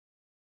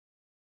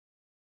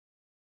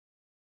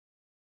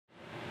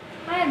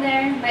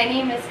there, my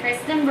name is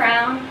Kristen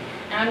Brown,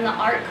 and I'm the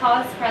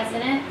ArtCoz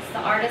president. It's the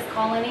Artist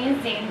Colony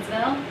of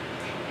Zanesville,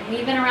 and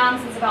we've been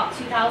around since about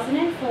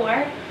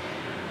 2004.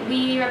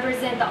 We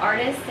represent the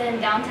artists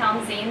in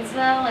downtown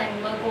Zanesville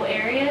and local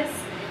areas,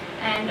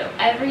 and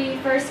every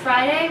first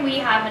Friday we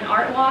have an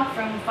art walk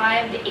from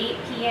 5 to 8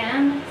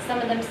 p.m. Some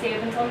of them stay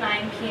up until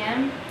 9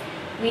 p.m.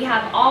 We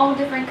have all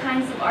different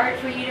kinds of art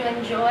for you to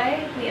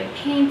enjoy. We have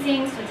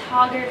paintings,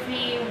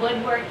 photography,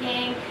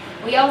 woodworking.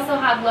 We also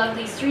have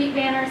lovely street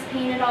banners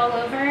painted all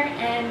over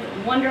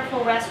and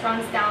wonderful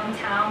restaurants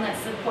downtown that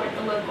support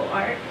the local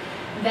art.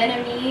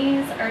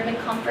 Vietnamese, Urban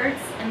Comforts,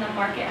 and the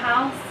Market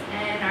House.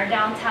 And our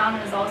downtown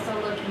is also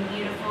looking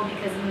beautiful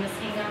because the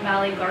Muskingum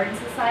Valley Garden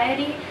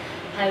Society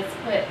has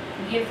put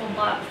beautiful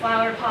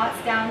flower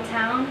pots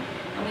downtown.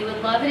 And we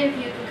would love it if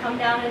you could come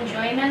down and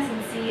join us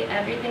and see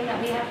everything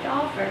that we have to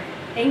offer.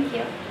 Thank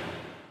you.